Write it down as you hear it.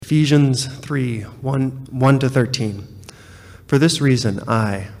Ephesians 3, 1 to 13. For this reason,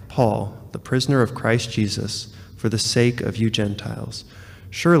 I, Paul, the prisoner of Christ Jesus, for the sake of you Gentiles,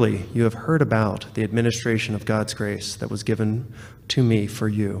 surely you have heard about the administration of God's grace that was given to me for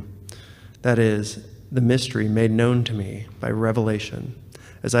you. That is, the mystery made known to me by revelation,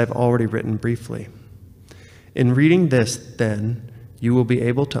 as I have already written briefly. In reading this, then, you will be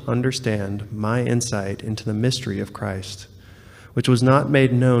able to understand my insight into the mystery of Christ, which was not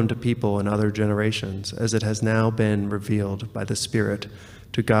made known to people in other generations, as it has now been revealed by the Spirit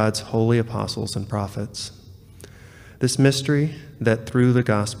to God's holy apostles and prophets. This mystery, that through the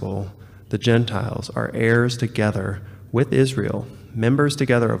gospel the Gentiles are heirs together with Israel, members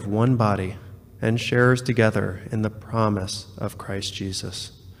together of one body, and sharers together in the promise of Christ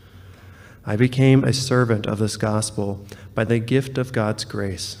Jesus. I became a servant of this gospel by the gift of God's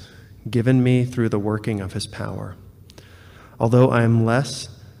grace, given me through the working of his power. Although I am less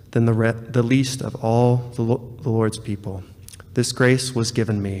than the least of all the Lord's people, this grace was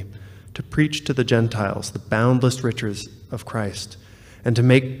given me to preach to the Gentiles the boundless riches of Christ, and to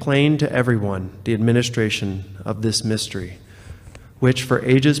make plain to everyone the administration of this mystery, which for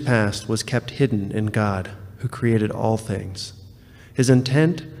ages past was kept hidden in God, who created all things. His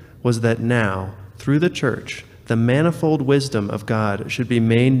intent was that now, through the church, the manifold wisdom of God should be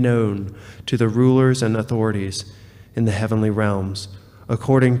made known to the rulers and authorities in the heavenly realms,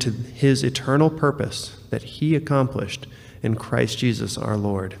 according to his eternal purpose that he accomplished in Christ Jesus our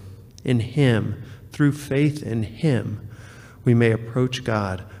Lord. In him, through faith in him, we may approach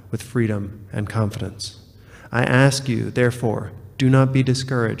God with freedom and confidence. I ask you, therefore, do not be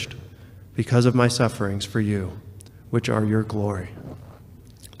discouraged because of my sufferings for you, which are your glory.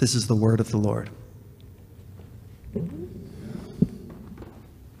 This is the word of the Lord.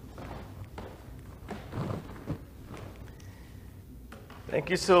 Thank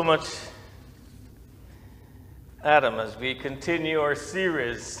you so much, Adam, as we continue our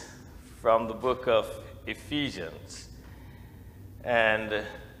series from the book of Ephesians. And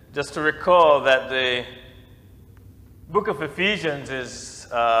just to recall that the book of Ephesians is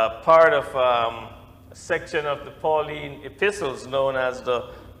part of a section of the Pauline epistles known as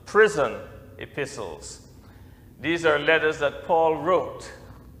the prison epistles. These are letters that Paul wrote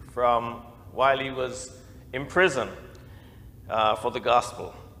from while he was in prison for the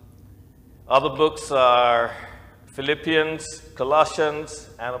gospel. Other books are Philippians, Colossians,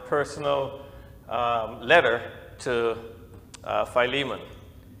 and a personal letter to Philemon.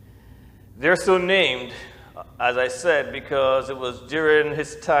 They're so named, as I said, because it was during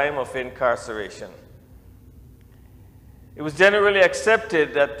his time of incarceration. It was generally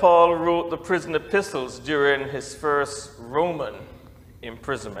accepted that Paul wrote the prison epistles during his first Roman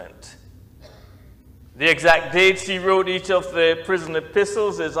imprisonment. The exact dates he wrote each of the prison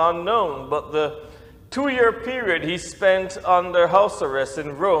epistles is unknown, but the 2-year period he spent under house arrest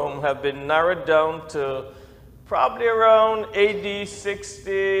in Rome have been narrowed down to probably around AD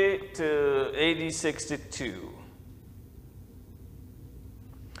 60 to AD 62.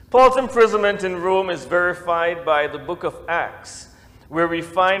 Paul's imprisonment in Rome is verified by the book of Acts, where we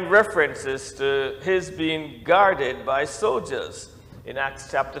find references to his being guarded by soldiers in Acts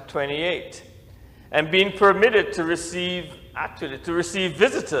chapter 28, and being permitted to receive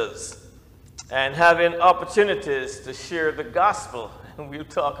visitors and having opportunities to share the gospel. And we'll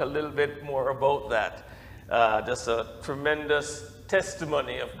talk a little bit more about that. Just a tremendous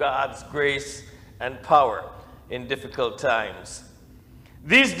testimony of God's grace and power in difficult times.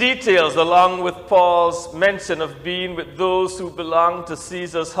 These details, along with Paul's mention of being with those who belong to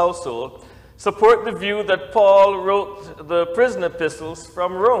Caesar's household, support the view that Paul wrote the prison epistles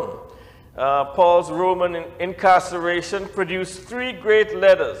from Rome. Paul's Roman incarceration produced 3 great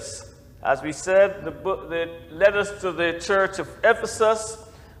letters. As we said, the letters to the church of Ephesus,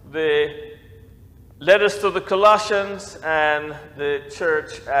 the letters to the Colossians, and the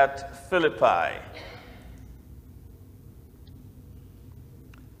church at Philippi.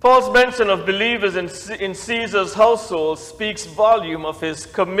 Paul's mention of believers in Caesar's household speaks volume of his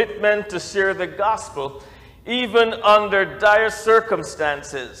commitment to share the gospel, even under dire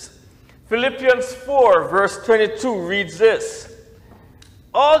circumstances. Philippians 4, verse 22 reads this: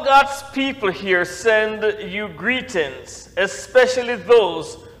 "All God's people here send you greetings, especially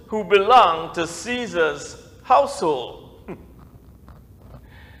those who belong to Caesar's household."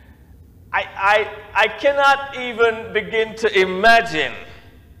 I cannot even begin to imagine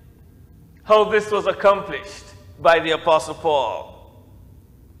how this was accomplished by the Apostle Paul.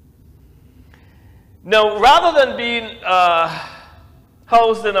 Now, rather than being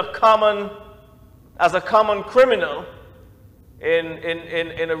housed in as a common criminal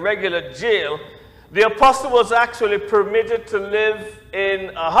in a regular jail, the apostle was actually permitted to live in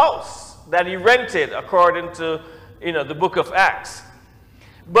a house that he rented, according to the book of Acts.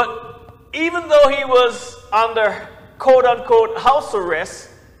 But even though he was under quote-unquote house arrest,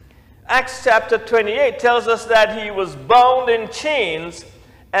 Acts chapter 28 tells us that he was bound in chains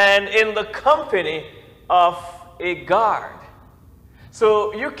and in the company of a guard.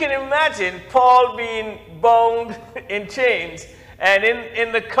 So you can imagine Paul being bound in chains and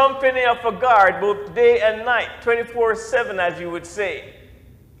in the company of a guard both day and night, 24/7, as you would say.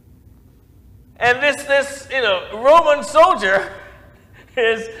 And this Roman soldier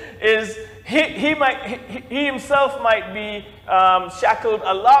he himself might be shackled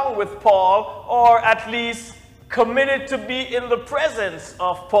along with Paul, or at least committed to be in the presence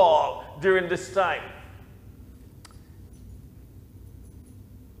of Paul during this time.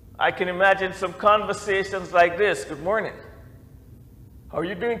 I can imagine some conversations like this. Good morning. How are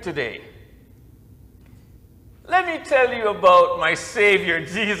you doing today? Let me tell you about my Savior,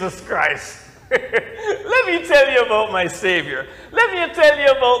 Jesus Christ. Let me tell you about my Savior. Let me tell you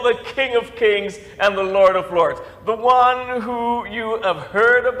about the King of Kings and the Lord of Lords. The one who you have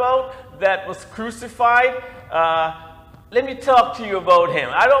heard about that was crucified. Let me talk to you about him.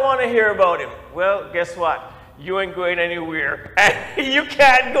 I don't want to hear about him. Well, guess what? You ain't going anywhere. You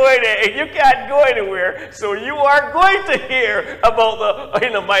can't go anywhere. So you are going to hear about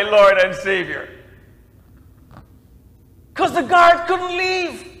my Lord and Savior. Because the guard couldn't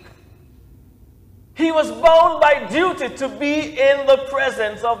leave. He was bound by duty to be in the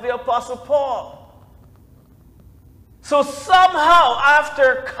presence of the Apostle Paul. So somehow,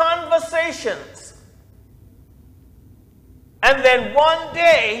 after conversations, and then one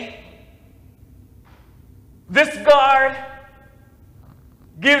day, this guard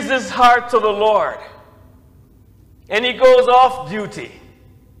gives his heart to the Lord. And he goes off duty.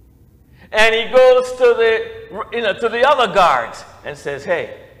 And he goes to the other guards and says,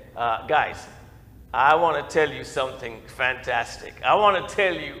 hey, guys, I want to tell you something fantastic. I want to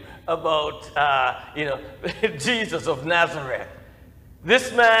tell you about, Jesus of Nazareth.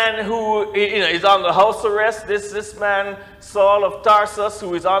 This man who, is on the house arrest, this man, Saul of Tarsus,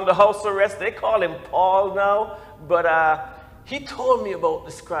 who is on the house arrest, they call him Paul now, but he told me about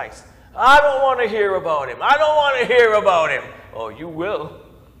this Christ. I don't want to hear about him. I don't want to hear about him. Oh, you will.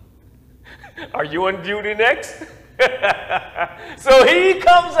 Are you on duty next? So he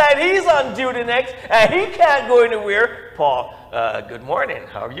comes and he's on duty next, and he can't go anywhere. Paul, good morning.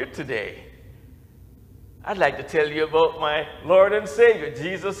 How are you today? I'd like to tell you about my Lord and Savior,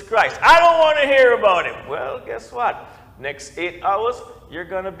 Jesus Christ. I don't want to hear about him. Well, guess what? Next 8 hours, you're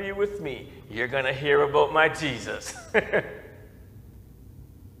going to be with me. You're going to hear about my Jesus.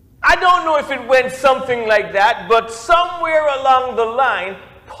 I don't know if it went something like that, but somewhere along the line,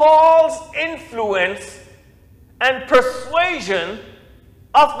 Paul's influence and persuasion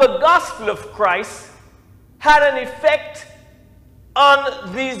of the gospel of Christ had an effect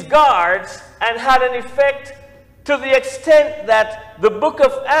on these guards, and had an effect to the extent that the book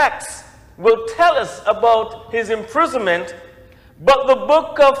of Acts will tell us about his imprisonment. But the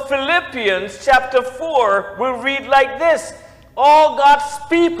book of Philippians chapter 4 will read like this: all God's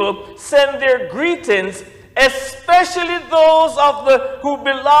people send their greetings, especially those who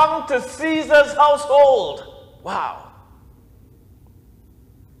belong to Caesar's household. Wow.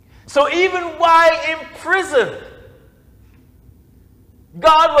 So even while in prison,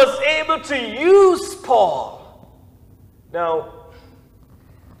 God was able to use Paul. Now,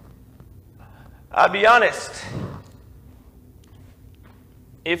 I'll be honest.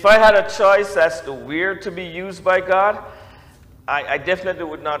 If I had a choice as to where to be used by God, I definitely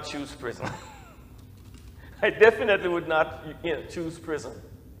would not choose prison. I definitely would not choose prison.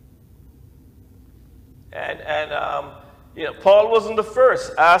 And Paul wasn't the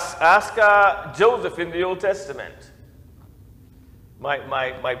first. Ask Joseph in the Old Testament.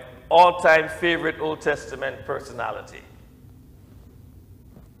 My all-time favorite Old Testament personality.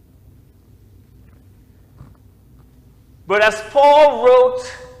 But as Paul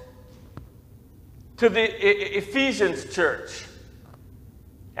wrote to the Ephesians church,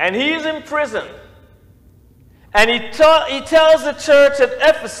 and he is in prison, and he tells the church at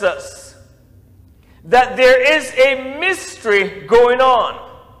Ephesus that there is a mystery going on,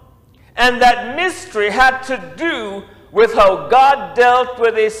 and that mystery had to do with how God dealt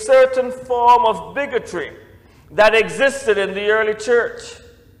with a certain form of bigotry that existed in the early church.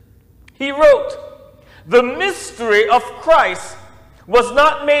 He wrote, "The mystery of Christ was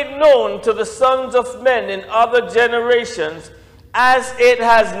not made known to the sons of men in other generations, as it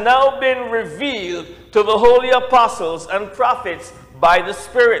has now been revealed to the holy apostles and prophets by the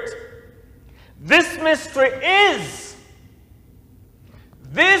Spirit. This mystery is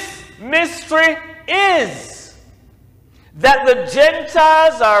that the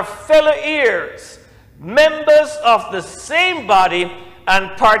Gentiles are fellow heirs, members of the same body,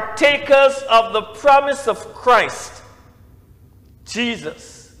 and partakers of the promise of Christ,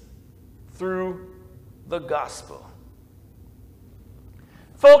 Jesus, through the gospel.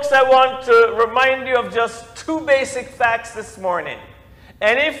 Folks, I want to remind you of just two basic facts this morning.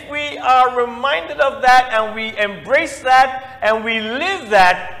 And if we are reminded of that and we embrace that and we live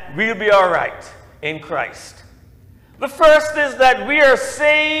that, we'll be all right in Christ. The first is that we are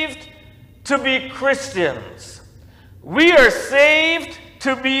saved to be Christians. We are saved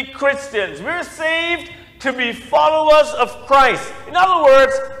to be Christians. We're saved to be followers of Christ. In other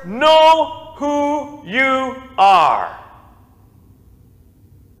words, know who you are.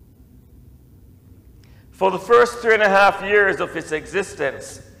 For the first 3.5 years of its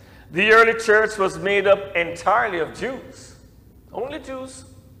existence, the early church was made up entirely of Jews. Only Jews.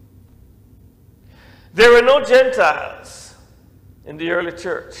 There were no Gentiles in the early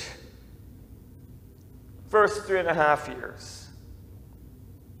church. First 3.5 years.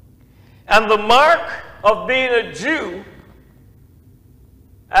 And the mark of being a Jew,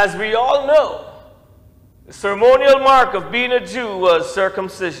 as we all know, the ceremonial mark of being a Jew was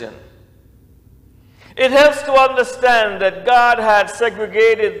circumcision. It helps to understand that God had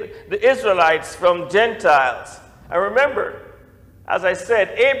segregated the Israelites from Gentiles. And remember, as I said,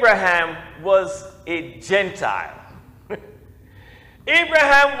 Abraham was a Gentile.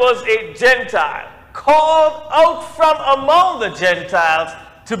 Abraham was a Gentile, called out from among the Gentiles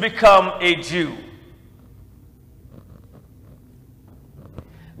to become a Jew.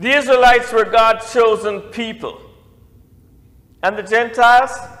 The Israelites were God's chosen people. And the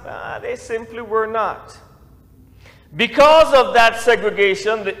Gentiles, they simply were not. Because of that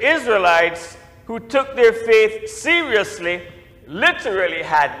segregation, the Israelites who took their faith seriously literally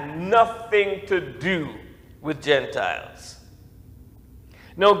had nothing to do with Gentiles.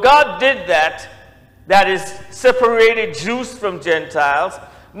 Now, God did that is, separated Jews from Gentiles,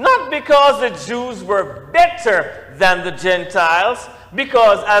 not because the Jews were better than the Gentiles,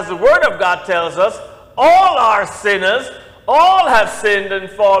 because as the Word of God tells us, all are sinners, all have sinned and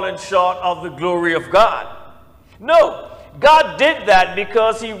fallen short of the glory of God. No, God did that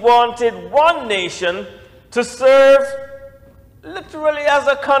because he wanted one nation to serve literally as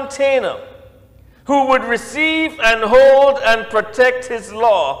a container who would receive and hold and protect his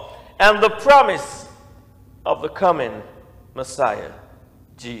law and the promise of the coming Messiah,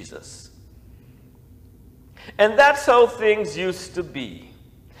 Jesus. And that's how things used to be.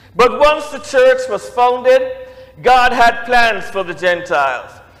 But once the church was founded, God had plans for the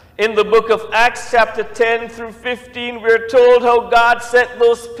Gentiles. In the book of Acts chapter 10 through 15, we're told how God set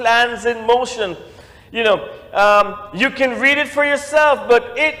those plans in motion. You know, you can read it for yourself,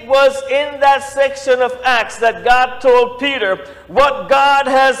 but it was in that section of Acts that God told Peter, what God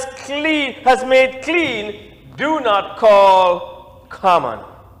has made clean, do not call common.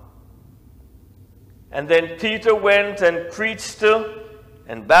 And then Peter went and preached to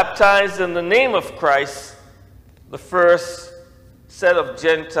and baptized in the name of Christ the first set of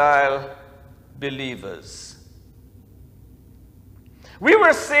Gentile believers. We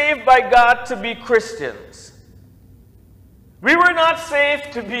were saved by God to be Christians. We were not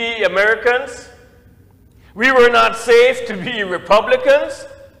saved to be Americans. We were not saved to be Republicans,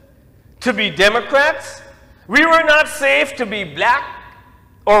 to be Democrats. We were not saved to be black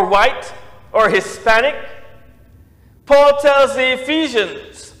or white or Hispanic. Paul tells the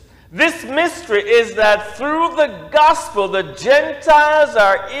Ephesians, this mystery is that through the gospel, the Gentiles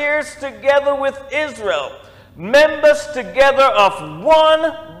are heirs together with Israel, members together of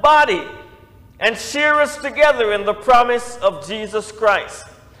one body, and sharers together in the promise of Jesus Christ.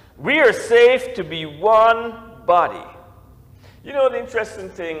 We are saved to be one body. You know, the interesting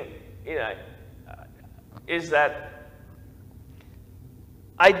thing, is that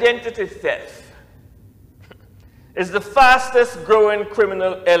identity theft is the fastest growing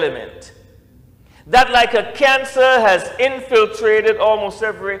criminal element that, like a cancer, has infiltrated almost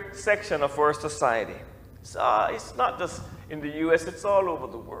every section of our society. So it's not just in the U.S., it's all over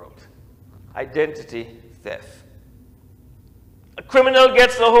the world. Identity theft. A criminal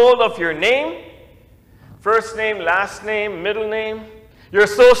gets a hold of your name, first name, last name, middle name, your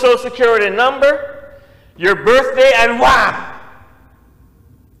social security number, your birthday, and wham!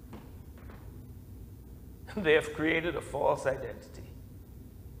 They have created a false identity.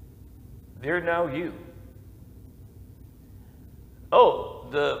 They're now you. Oh,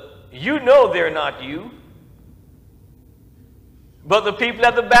 the you know they're not you. But the people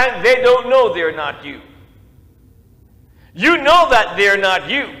at the bank, they don't know they're not you. You know that they're not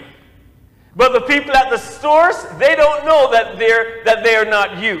you. But the people at the stores, they don't know that they're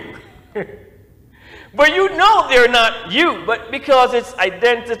not you. But you know they're not you, but because it's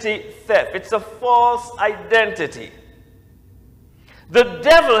identity theft. It's a false identity. The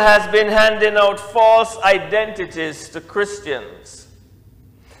devil has been handing out false identities to Christians.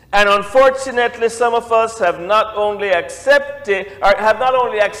 And unfortunately, some of us have not only accepted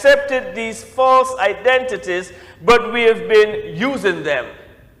these false identities, but we have been using them.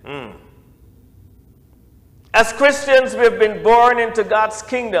 As Christians, we have been born into God's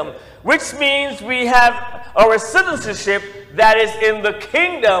kingdom, which means we have our citizenship that is in the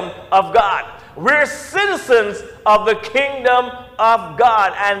kingdom of God. We're citizens of the kingdom of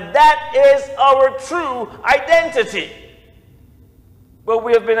God, and that is our true identity. But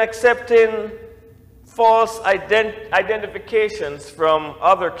we have been accepting false identifications from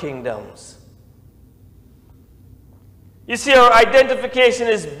other kingdoms. You see, our identification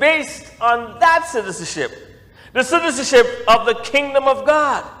is based on that citizenship, the citizenship of the kingdom of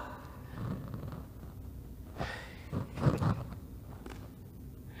God.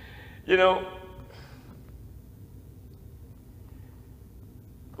 You know,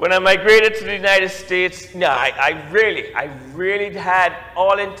 when I migrated to the United States, I really had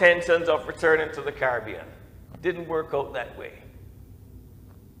all intentions of returning to the Caribbean. Didn't work out that way.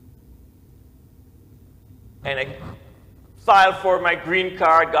 And I filed for my green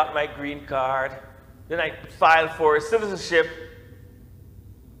card, got my green card. Then I filed for citizenship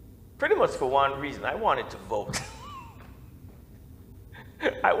pretty much for one reason. I wanted to vote.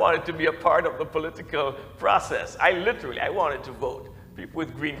 I wanted to be a part of the political process. I wanted to vote. People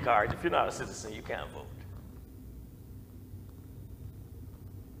with green cards, if you're not a citizen, you can't vote.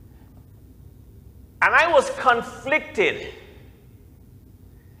 And I was conflicted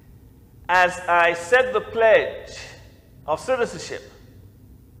as I said the pledge of citizenship.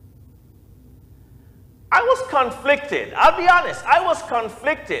 I was conflicted. I'll be honest. I was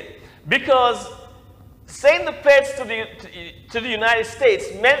conflicted because saying the pledge to the United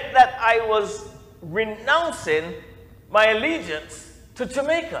States meant that I was renouncing my allegiance to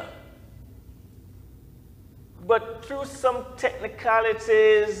Jamaica. But through some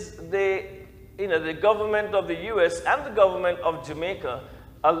technicalities, the government of the U.S. and the government of Jamaica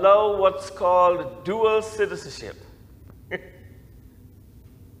allow what's called dual citizenship.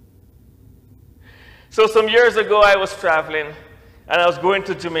 So some years ago, I was traveling, and I was going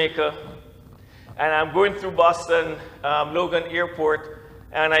to Jamaica, and I'm going through Boston Logan Airport,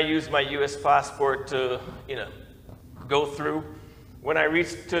 and I used my U.S. passport to, go through. When I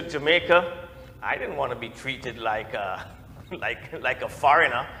reached to Jamaica, I didn't want to be treated like a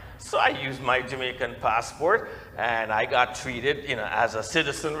foreigner, so I used my Jamaican passport, and I got treated, as a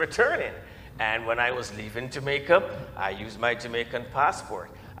citizen returning. And when I was leaving Jamaica, I used my Jamaican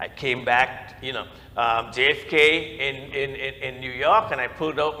passport. I came back, JFK in New York, and I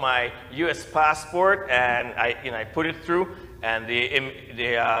pulled out my U.S. passport, and I put it through, and the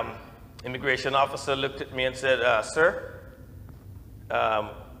immigration officer looked at me and said, "Sir,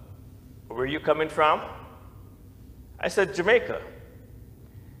 where are you coming from?" I said, "Jamaica."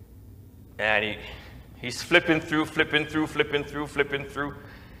 And he's flipping through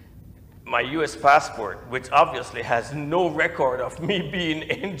my U.S. passport, which obviously has no record of me being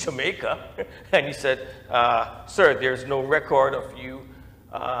in Jamaica. And he said, "Sir, there's no record of you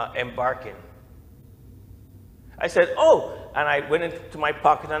embarking." I said, "Oh," and I went into my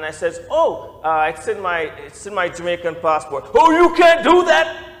pocket and I said, "Oh, it's in my Jamaican passport." "Oh, you can't do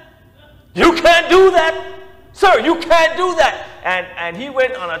that! You can't do that! Sir, you can't do that!" And he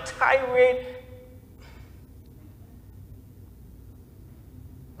went on a tirade.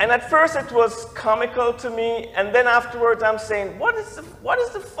 And at first it was comical to me, and then afterwards I'm saying, what is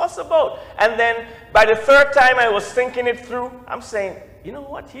the fuss about? And then by the third time I was thinking it through, I'm saying, you know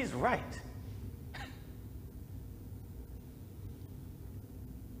what, he's right.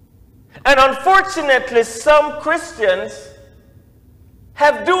 And unfortunately, some Christians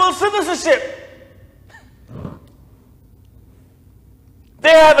have dual citizenship.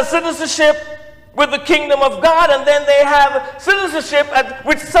 They have a citizenship with the kingdom of God, and then they have citizenship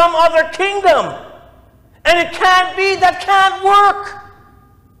with some other kingdom. And it can't be, that can't work.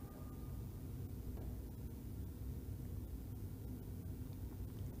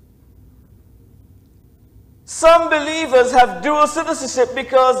 Some believers have dual citizenship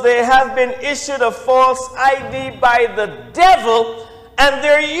because they have been issued a false ID by the devil, and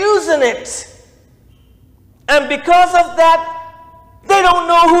they're using it. And because of that, They don't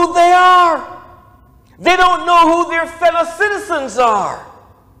know who they are. They don't know who their fellow citizens are.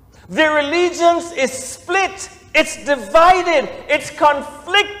 Their allegiance is split. It's divided. It's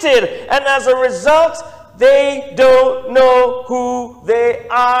conflicted. And as a result, they don't know who they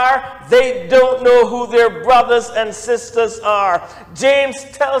are. They don't know who their brothers and sisters are. James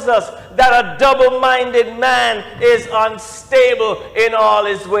tells us that a double-minded man is unstable in all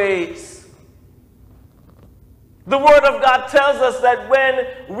his ways. The Word of God tells us that when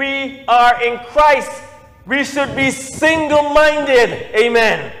we are in Christ, we should be single-minded.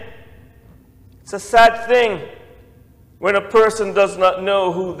 Amen. It's a sad thing when a person does not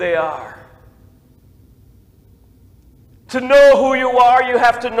know who they are. To know who you are, you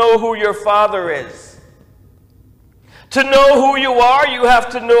have to know who your Father is. To know who you are, you have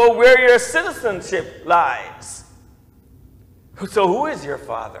to know where your citizenship lies. So who is your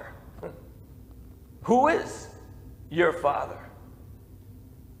Father? Who is your Father?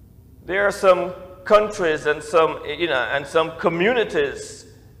 There are some countries and some communities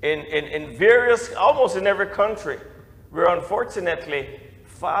in various, almost in every country, where unfortunately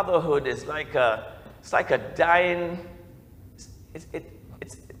fatherhood is like a dying.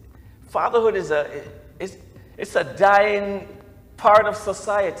 Fatherhood is a dying part of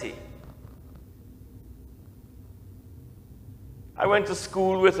society. I went to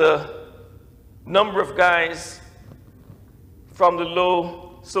school with a number of guys from the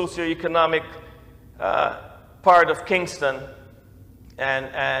low socioeconomic part of Kingston,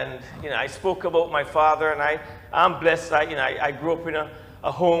 and I spoke about my father, and I'm blessed. I grew up in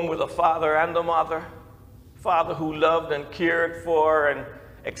a home with a father and a mother. Father who loved and cared for and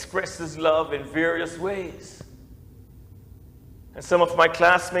expressed his love in various ways. And some of my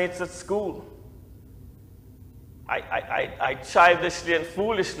classmates at school, I childishly and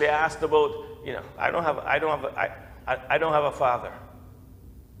foolishly asked about, I don't have a father.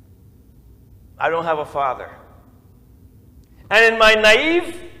 I don't have a father. And in my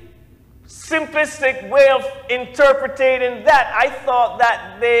naive, simplistic way of interpreting that, I thought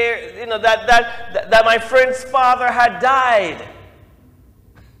that that my friend's father had died.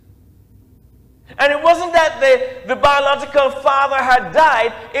 And it wasn't that the biological father had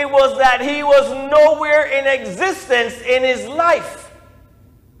died, it was that he was nowhere in existence in his life.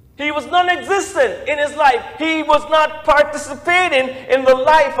 He was non-existent in his life. He was not participating in the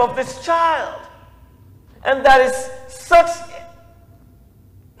life of this child. And that is such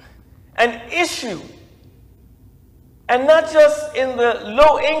an issue, and not just in the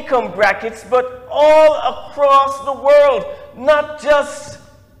low-income brackets, but all across the world. Not just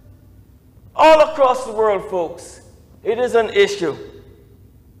all across the world, folks. It is an issue.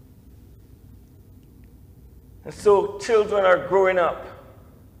 And so children are growing up,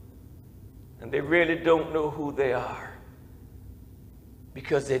 and they really don't know who they are,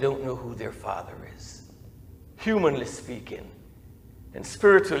 because they don't know who their father is. Humanly speaking, and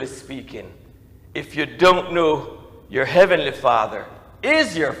spiritually speaking, if you don't know your heavenly Father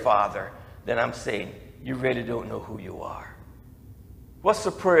is your Father, then I'm saying you really don't know who you are. What's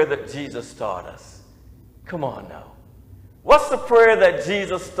the prayer that Jesus taught us? Come on now. What's the prayer that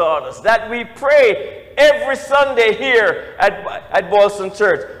Jesus taught us, that we pray every Sunday here at Boston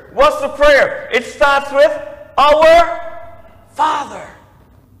Church? What's the prayer? It starts with, Our Father,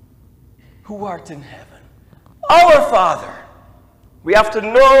 who art in heaven. Our Father. We have to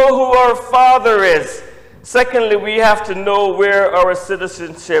know who our Father is. Secondly, we have to know where our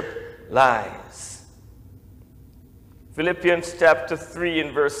citizenship lies. Philippians chapter 3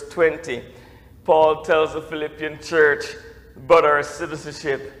 and verse 20, Paul tells the Philippian church, but our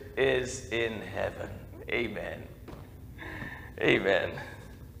citizenship is in heaven. Amen. Amen.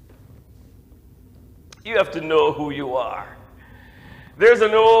 You have to know who you are. There's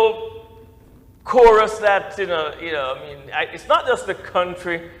an old chorus that, it's not just the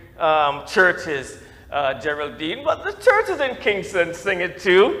country churches, Geraldine, but the churches in Kingston sing it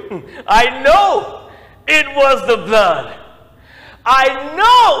too. I know it was the blood. I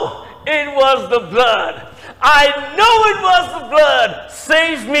know it was the blood. I know it was the blood.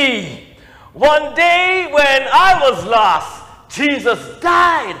 Save me. One day when I was lost, Jesus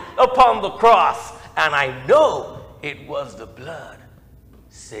died upon the cross, and I know it was the blood.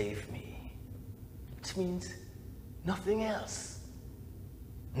 Save me. Which means nothing else.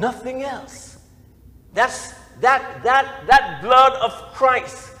 Nothing else. That's that blood of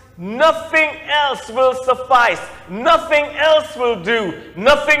Christ. Nothing else will suffice. Nothing else will do.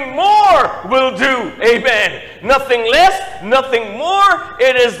 Nothing more will do. Amen. Nothing less, nothing more.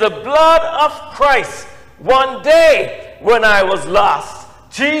 It is the blood of Christ. One day when I was lost,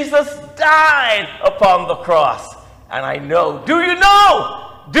 Jesus died upon the cross, And I know, do you know?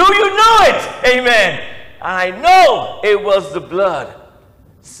 Do you know it? Amen. I know it was the blood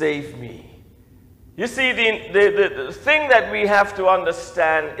saved me. You see, the thing that we have to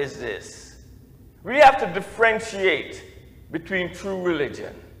understand is this. We have to differentiate between true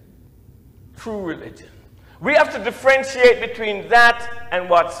religion. True religion. We have to differentiate between that and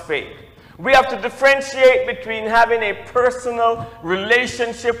what's fake. We have to differentiate between having a personal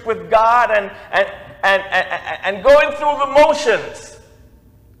relationship with God and going through the motions.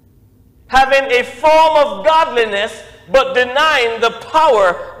 Having a form of godliness, but denying the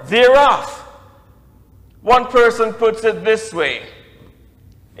power thereof. One person puts it this way.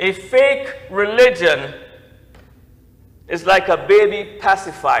 A fake religion is like a baby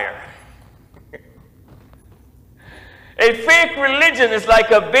pacifier. A fake religion is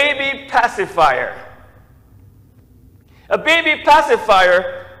like a baby pacifier. A baby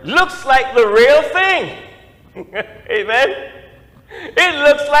pacifier looks like the real thing. Amen? It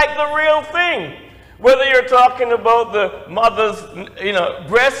looks like the real thing. Whether you're talking about the mother's,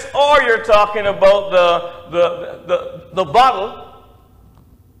 breast, or you're talking about the bottle,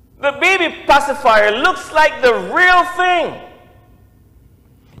 the baby pacifier looks like the real thing.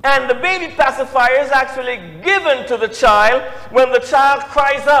 And the baby pacifier is actually given to the child when the child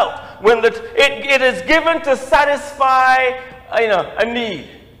cries out. When it is given to satisfy, a need.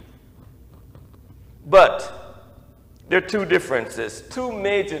 But there are two differences, two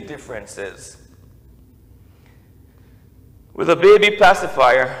major differences. With a baby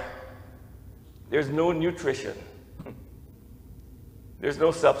pacifier, there's no nutrition. There's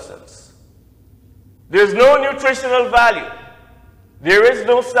no substance. There's no nutritional value. There is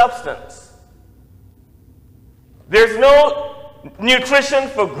no substance. There's no nutrition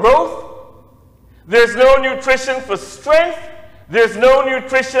for growth. There's no nutrition for strength. There's no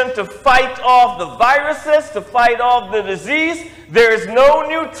nutrition to fight off the viruses, to fight off the disease. There is no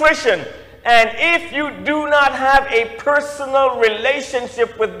nutrition. And if you do not have a personal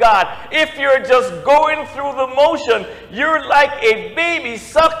relationship with God, if you're just going through the motion, you're like a baby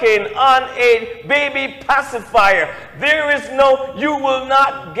sucking on a baby pacifier. You will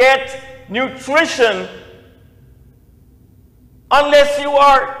not get nutrition unless you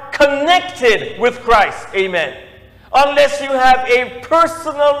are connected with Christ. Amen. Unless you have a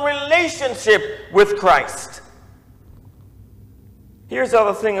personal relationship with Christ. Here's the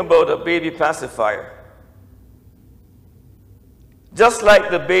other thing about a baby pacifier. Just like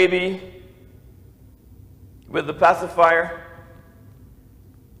the baby with the pacifier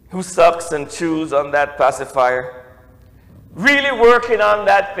who sucks and chews on that pacifier, really working on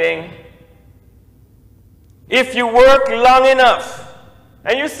that thing, if you work long enough,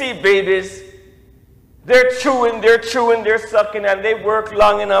 and you see babies, they're chewing, they're sucking, and they work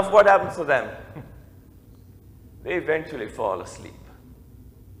long enough, what happens to them? They eventually fall asleep.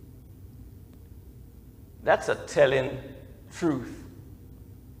 That's a telling truth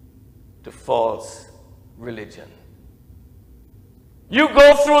to false religion. You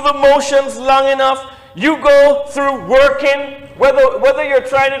go through the motions long enough, you go through working, whether you're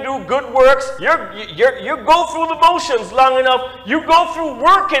trying to do good works, you go through the motions long enough, you go through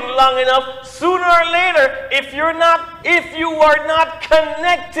working long enough, sooner or later, if you are not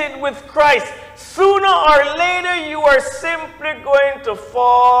connected with Christ, sooner or later you are simply going to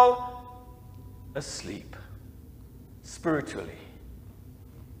fall asleep spiritually.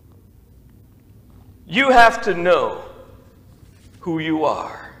 You have to know who you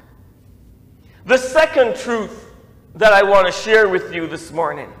are. The second truth that I want to share with you this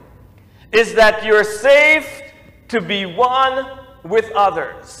morning is that you're saved to be one with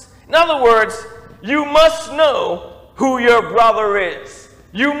others. In other words, you must know who your brother is.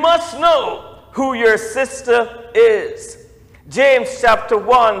 You must know who your sister is. James chapter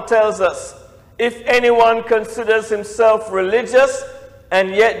 1 tells us, if anyone considers himself religious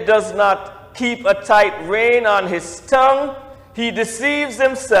and yet does not keep a tight rein on his tongue, he deceives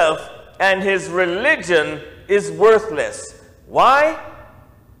himself and his religion is worthless. Why?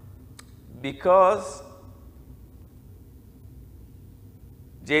 Because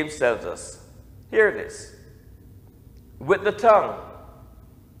James tells us, hear this, with the tongue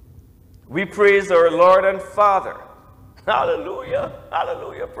we praise our Lord and Father. Hallelujah,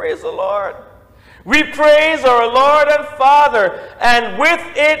 hallelujah, praise the Lord. We praise our Lord and Father, and with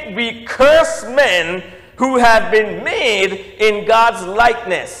it we curse men who have been made in God's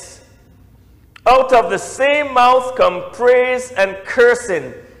likeness. Out of the same mouth come praise and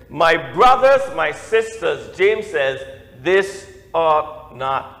cursing. My brothers, my sisters, James says, this ought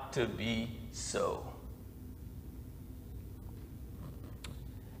not to be so.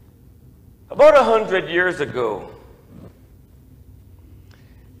 About 100 years ago,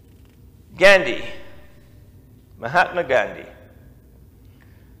 Gandhi, Mahatma Gandhi.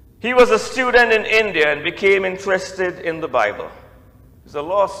 He was a student in India and became interested in the Bible. He was a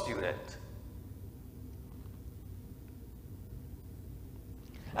law student.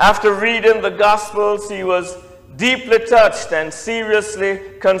 After reading the Gospels, he was deeply touched and seriously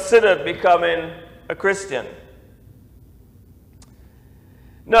considered becoming a Christian.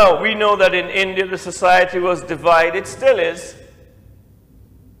 Now, we know that in India the society was divided, still is,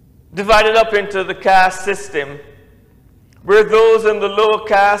 divided up into the caste system, where those in the lower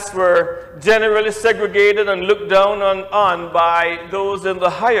caste were generally segregated and looked down on by those in the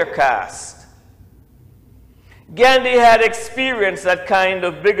higher caste. Gandhi had experienced that kind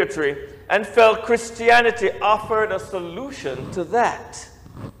of bigotry and felt Christianity offered a solution to that.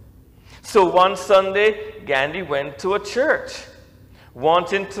 So one Sunday, Gandhi went to a church,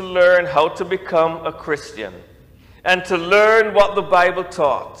 wanting to learn how to become a Christian and to learn what the Bible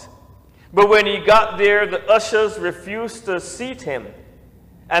taught. But when he got there, the ushers refused to seat him,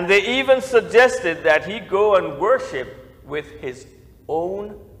 and they even suggested that he go and worship with his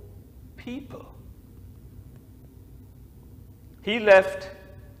own people. He left,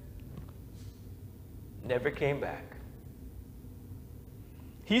 never came back.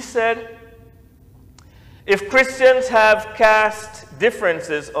 He said, if Christians have caste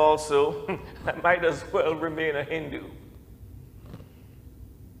differences also, I might as well remain a Hindu.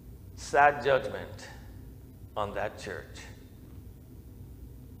 Sad judgment on that church.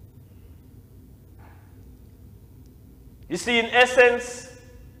 You see, in essence,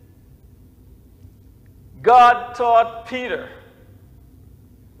 God taught Peter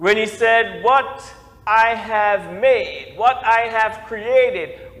when he said, what I have made, what I have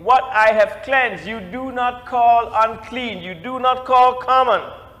created, what I have cleansed, you do not call unclean, you do not call common.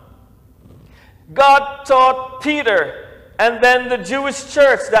 God taught Peter and then the Jewish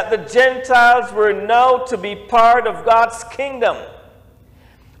church that the Gentiles were now to be part of God's kingdom.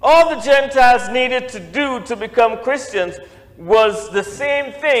 All the Gentiles needed to do to become Christians was the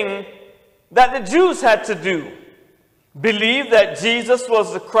same thing that the Jews had to do. Believe that Jesus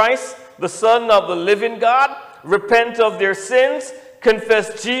was the Christ, the Son of the living God, repent of their sins,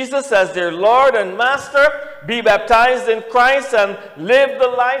 confess Jesus as their Lord and Master, be baptized in Christ, and live the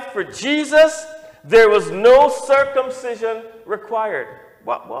life for Jesus. There was no circumcision required.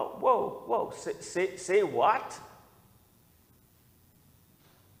 Whoa. Say what?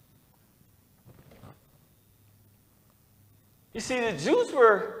 You see, the Jews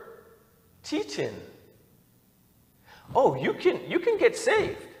were teaching, oh, you can get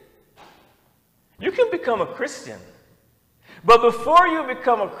saved. You can become a Christian. But before you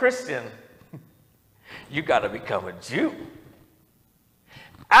become a Christian, you got to become a Jew.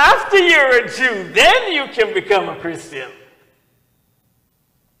 After you're a Jew, then you can become a Christian.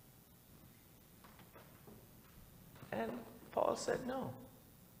 And Paul said, no.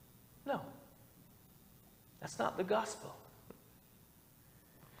 That's not the gospel.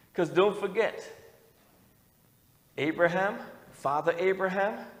 Because don't forget, Abraham, Father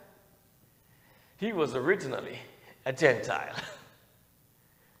Abraham, he was originally a Gentile.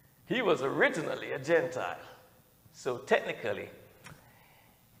 He was originally a Gentile. So technically,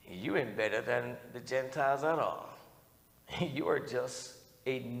 you ain't better than the Gentiles at all. You are just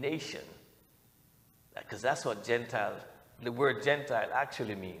a nation. Because that's what Gentile, the word Gentile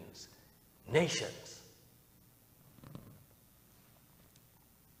actually means. Nations.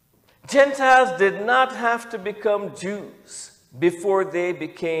 Gentiles did not have to become Jews before they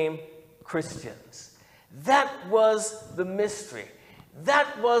became Christians. That was the mystery.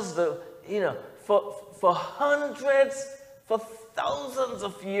 That was the, for hundreds, for thousands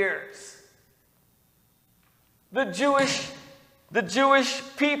of years, the Jewish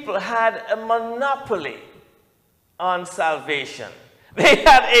people had a monopoly on salvation. They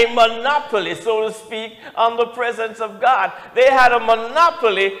had a monopoly, so to speak, on the presence of God. They had a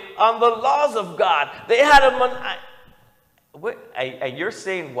monopoly on the laws of God. They had a you're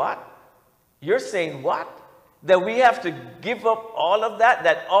saying what? You're saying what? That we have to give up all of that?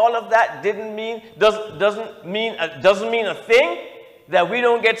 That all of that doesn't mean a thing? That we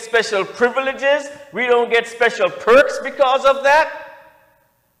don't get special privileges? We don't get special perks because of that?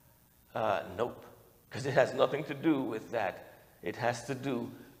 Nope. Because it has nothing to do with that. It has to do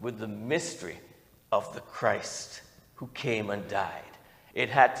with the mystery of the Christ who came and died. It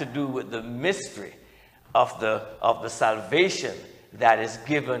had to do with the mystery of the salvation that is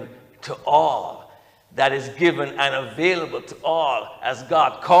given to all, that is given and available to all as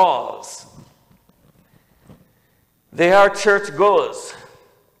God calls. They are churchgoers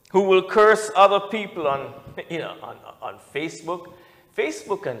who will curse other people on Facebook,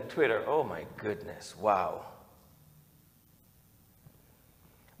 Facebook and Twitter, oh my goodness, wow.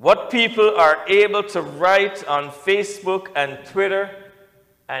 What people are able to write on Facebook and Twitter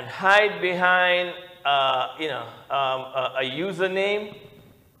and hide behind, a username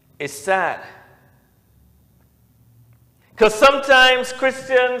is sad. Because sometimes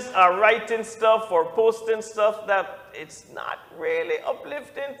Christians are writing stuff or posting stuff that it's not really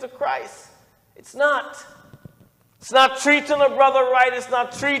uplifting to Christ. It's not. It's not treating a brother right. It's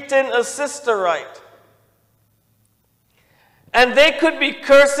not treating a sister right. And they could be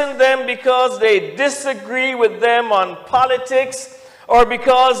cursing them because they disagree with them on politics, or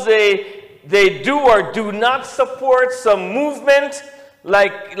because they do or do not support some movement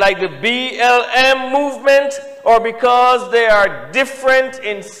like the BLM movement, or because they are different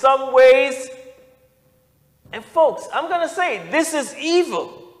in some ways. And folks, I'm going to say, this is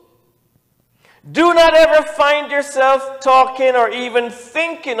evil. Do not ever find yourself talking or even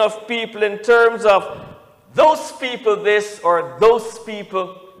thinking of people in terms of those people this or those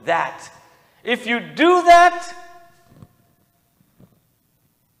people that. If you do that,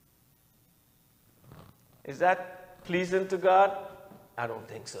 is that pleasing to God? I don't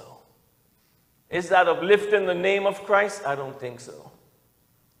think so. Is that uplifting the name of Christ? I don't think so.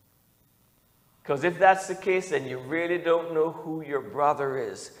 Because if that's the case, then you really don't know who your brother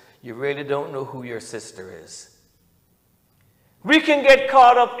is. You really don't know who your sister is. We can get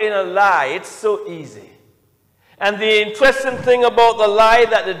caught up in a lie. It's so easy. And the interesting thing about the lie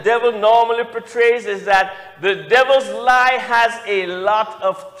that the devil normally portrays is that the devil's lie has a lot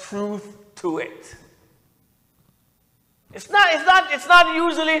of truth to it. It's not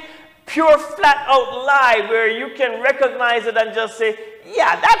usually pure flat out lie where you can recognize it and just say,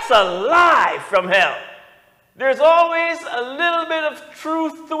 yeah, that's a lie from hell. There's always a little bit of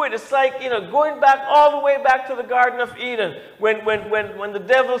truth to it. It's like, going back all the way back to the Garden of Eden when the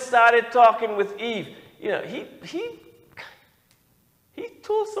devil started talking with Eve. He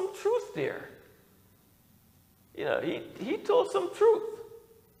told some truth there. He told some truth.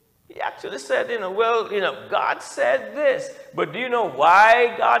 He actually said, God said this. But do you know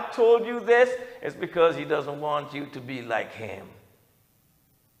why God told you this? It's because he doesn't want you to be like him.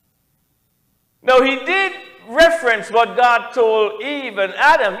 No, he did reference what God told Eve and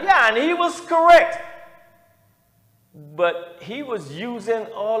Adam. Yeah, and he was correct. But he was using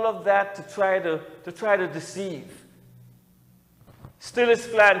all of that to try to deceive. Still his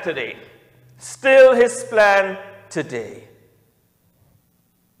plan today. Still his plan today.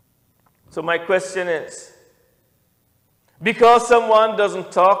 So my question is, because someone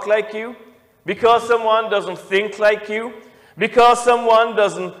doesn't talk like you, because someone doesn't think like you, because someone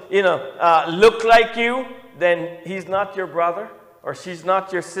doesn't, look like you, then he's not your brother or she's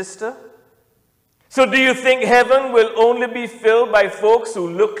not your sister? So do you think heaven will only be filled by folks who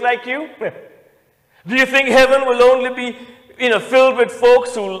look like you? Do you think heaven will only be, filled with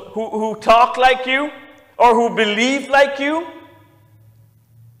folks who talk like you or who believe like you?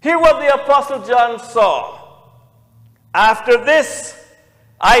 Hear what the Apostle John saw. After this,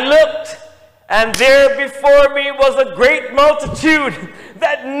 I looked, and there before me was a great multitude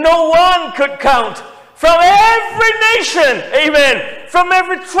that no one could count, from every nation, amen, from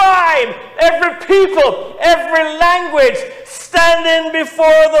every tribe, every people, every language, standing before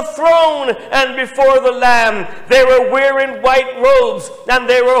the throne and before the Lamb. They were wearing white robes, and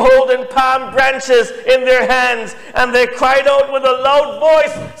they were holding palm branches in their hands, and they cried out with a loud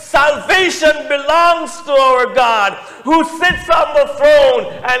voice, "Salvation belongs to our God, who sits on the throne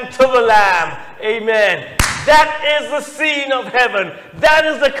and to the Lamb." Amen. That is the scene of heaven. That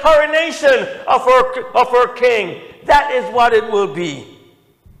is the coronation of our King. That is what it will be.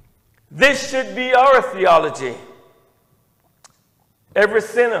 This should be our theology. Every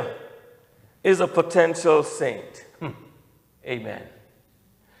sinner is a potential saint. Amen.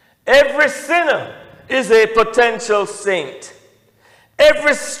 Every sinner is a potential saint.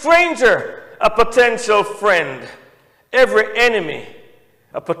 Every stranger, a potential friend. Every enemy,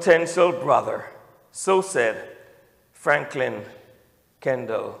 a potential brother. So said Franklin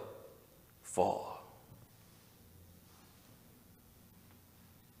Kendall Fall.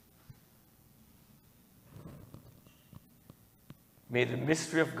 May the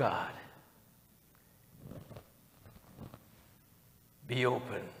mystery of God be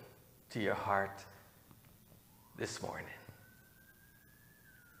open to your heart this morning.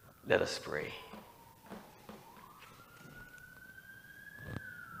 Let us pray.